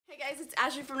Hey guys, it's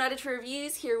Ashley from Nutted for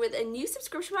Reviews here with a new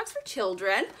subscription box for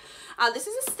children. This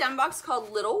is a STEM box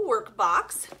called Little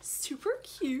Workbox. Super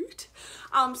cute.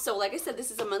 So like I said,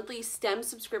 this is a monthly STEM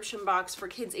subscription box for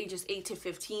kids ages 8 to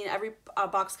 15. Every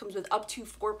box comes with up to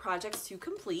 4 projects to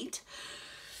complete.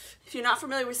 If you're not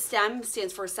familiar with STEM, it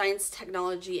stands for Science,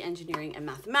 Technology, Engineering, and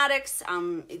Mathematics.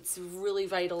 It's really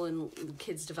vital in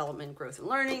kids' development, growth, and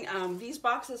learning. These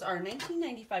boxes are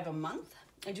 $19.95 a month.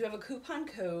 I do have a coupon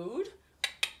code.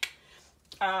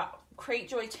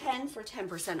 Cratejoy 10 for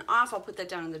 10% off. I'll put that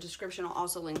down in the description. I'll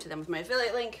also link to them with my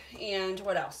affiliate link. And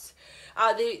what else?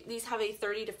 These have a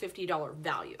 $30 to $50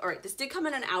 value. All right, this did come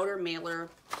in an outer mailer.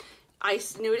 I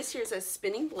noticed here it says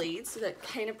spinning blades, so that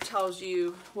kind of tells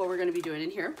you what we're going to be doing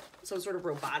in here. Some sort of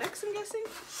robotics, I'm guessing.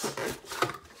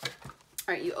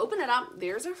 All right, you open it up.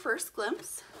 There's our first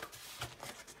glimpse.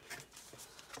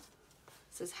 It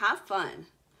says have fun.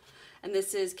 And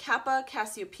this is Kappa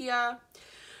Cassiopeia,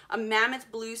 a mammoth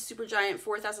blue supergiant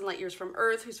 4,000 light years from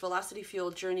Earth, whose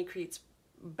velocity-fueled journey creates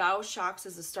bow shocks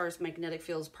as the star's magnetic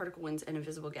fields, particle winds, and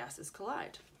invisible gases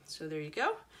collide. So there you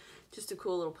go. Just a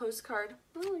cool little postcard.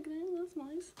 Oh, look at that. That's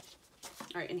nice.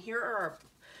 All right, and here are our,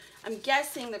 I'm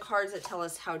guessing, the cards that tell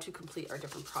us how to complete our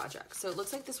different projects. So it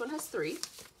looks like this one has 3.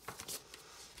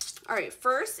 All right,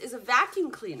 first is a vacuum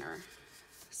cleaner.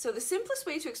 So the simplest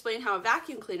way to explain how a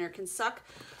vacuum cleaner can suck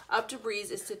up debris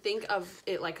is to think of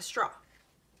it like a straw.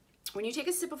 When you take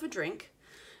a sip of a drink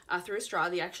through a straw,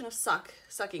 the action of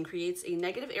sucking creates a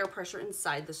negative air pressure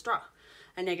inside the straw.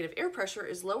 A negative air pressure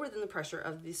is lower than the pressure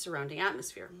of the surrounding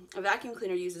atmosphere. A vacuum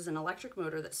cleaner uses an electric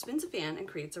motor that spins a fan and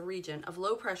creates a region of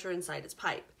low pressure inside its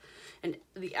pipe. And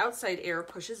the outside air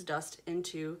pushes dust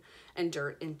into and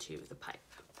dirt into the pipe.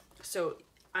 So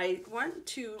I want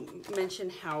to mention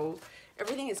how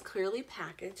everything is clearly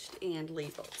packaged and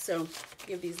labeled. So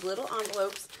you have these little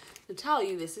envelopes to tell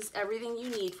you this is everything you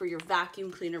need for your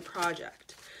vacuum cleaner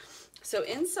project. So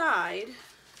inside,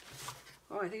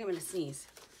 oh, I think I'm gonna sneeze.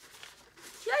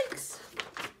 Yikes.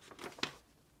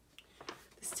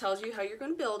 This tells you how you're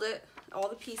gonna build it, all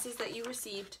the pieces that you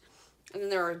received, and then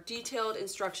there are detailed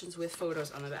instructions with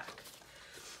photos on the back.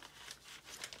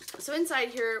 So inside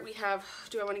here we have,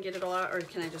 do I want to get it all out or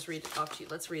can I just read it off to you?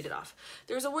 Let's read it off.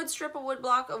 There's a wood strip, a wood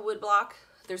block,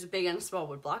 there's a big and a small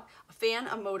wood block, a fan,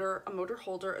 a motor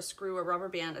holder, a screw, a rubber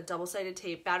band, a double-sided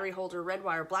tape, battery holder, red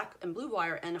wire, black and blue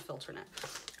wire, and a filter net.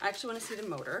 I actually want to see the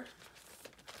motor.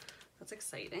 That's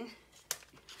exciting.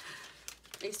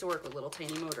 I used to work with little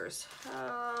tiny motors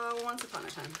once upon a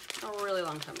time, a really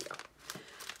long time ago.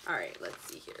 All right, let's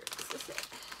see here. Is this it?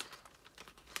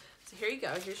 So here you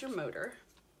go. Here's your motor.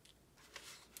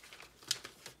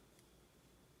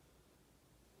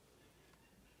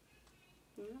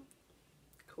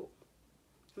 Cool.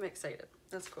 I'm excited.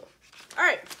 That's cool. All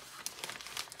right.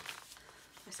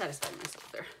 I satisfied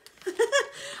myself there.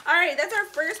 All right, that's our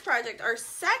first project. Our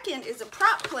second is a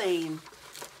prop plane.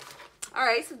 All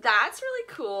right, so that's really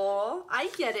cool. I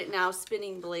get it now,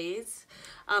 spinning blades.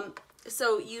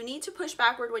 So you need to push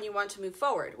backward when you want to move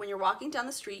forward. When you're walking down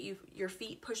the street, your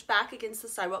feet push back against the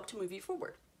sidewalk to move you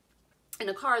forward. In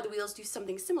a car, the wheels do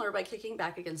something similar by kicking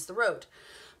back against the road.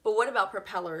 But what about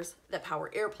propellers that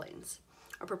power airplanes?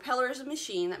 A propeller is a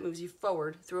machine that moves you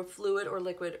forward through a fluid, a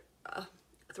liquid,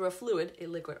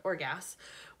 or gas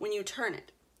when you turn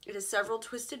it. It has several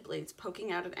twisted blades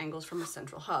poking out at angles from a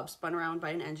central hub, spun around by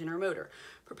an engine or motor.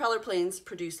 Propeller planes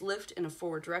produce lift in a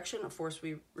forward direction, a force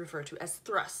we refer to as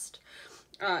thrust.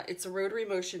 It's a rotary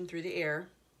motion through the air,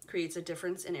 creates a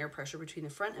difference in air pressure between the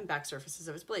front and back surfaces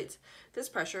of its blades. This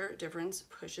pressure difference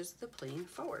pushes the plane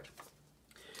forward.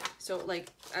 So like,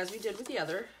 as we did with the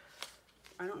other,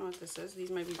 I don't know what this is. These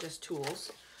might be just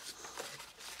tools.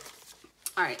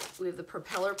 All right, we have the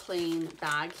propeller plane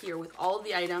bag here with all of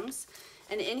the items.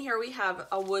 And in here we have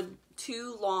a we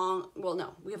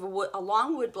have a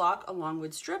long wood block, a long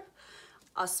wood strip,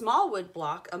 a small wood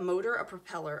block, a motor, a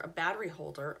propeller, a battery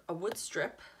holder, a wood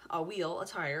strip, a wheel, a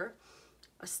tire,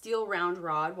 a steel round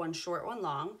rod, one short, one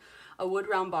long, a wood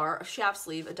round bar, a shaft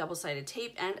sleeve, a double-sided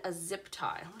tape, and a zip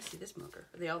tie. I want to see this motor.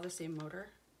 Are they all the same motor?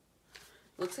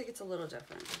 Looks like it's a little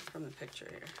different from the picture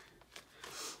here.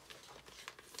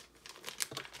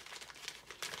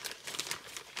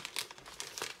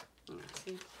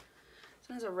 See?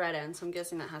 It has a red end, so I'm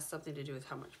guessing that has something to do with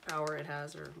how much power it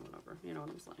has or whatever. You know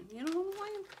what I'm saying? You know what I'm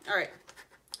saying? All right.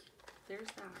 There's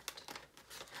that.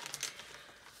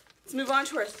 Let's move on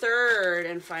to our third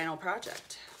and final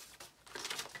project.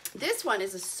 This one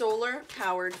is a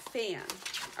solar-powered fan.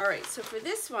 All right, so for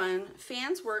this one,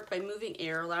 fans work by moving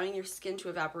air, allowing your skin to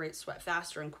evaporate sweat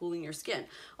faster and cooling your skin.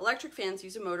 Electric fans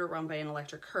use a motor run by an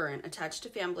electric current attached to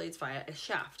fan blades via a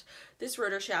shaft. This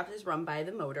rotor shaft is run by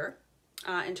the motor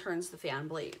and turns the fan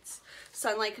blades.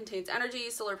 Sunlight contains energy.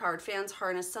 Solar-powered fans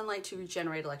harness sunlight to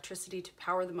generate electricity to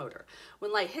power the motor.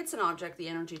 When light hits an object, the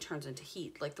energy turns into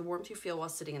heat, like the warmth you feel while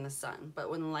sitting in the sun. But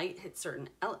when light hits certain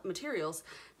materials,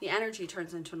 the energy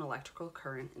turns into an electrical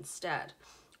current instead,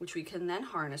 which we can then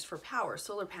harness for power.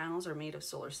 Solar panels are made of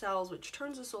solar cells, which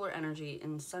turns the solar energy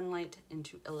in sunlight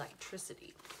into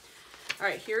electricity. All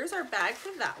right, here's our bag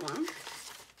for that one.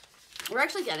 We're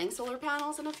actually getting solar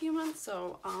panels in a few months,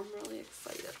 so I'm really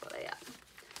excited what I am.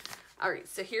 All right,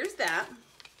 so here's that.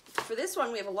 For this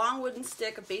one, we have a long wooden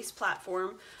stick, a base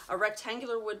platform, a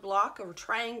rectangular wood block, a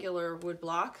triangular wood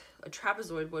block, a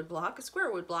trapezoid wood block, a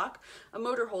square wood block, a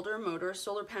motor holder, a motor, a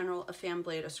solar panel, a fan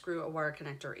blade, a screw, a wire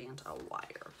connector, and a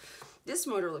wire. This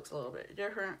motor looks a little bit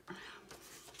different.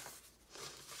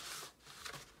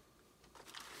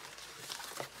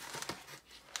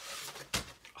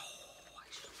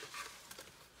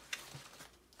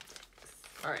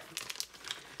 All right,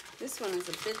 this one is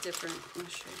a bit different. Let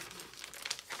me show you.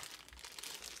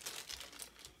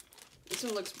 This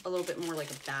one looks a little bit more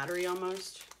like a battery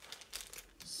almost,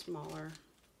 smaller.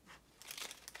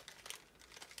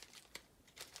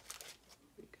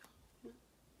 There you go.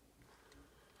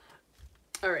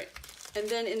 All right, and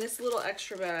then in this little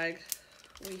extra bag,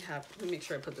 we have, let me make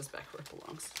sure I put this back where it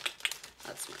belongs.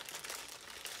 That's smart.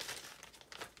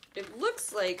 It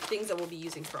looks like things that we'll be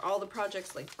using for all the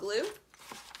projects, like glue.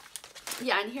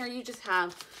 Yeah, and here you just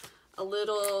have a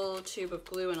little tube of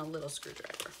glue and a little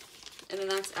screwdriver. And then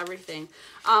that's everything.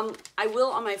 I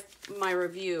will, on my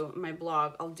review, my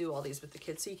blog, I'll do all these with the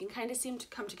kids so you can kind of see them to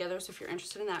come together. So if you're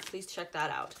interested in that, please check that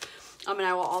out. And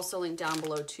I will also link down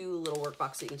below 2 little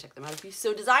workboxes so you can check them out if you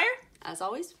so desire. As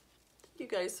always, thank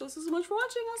you guys so much for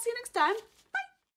watching. I'll see you next time.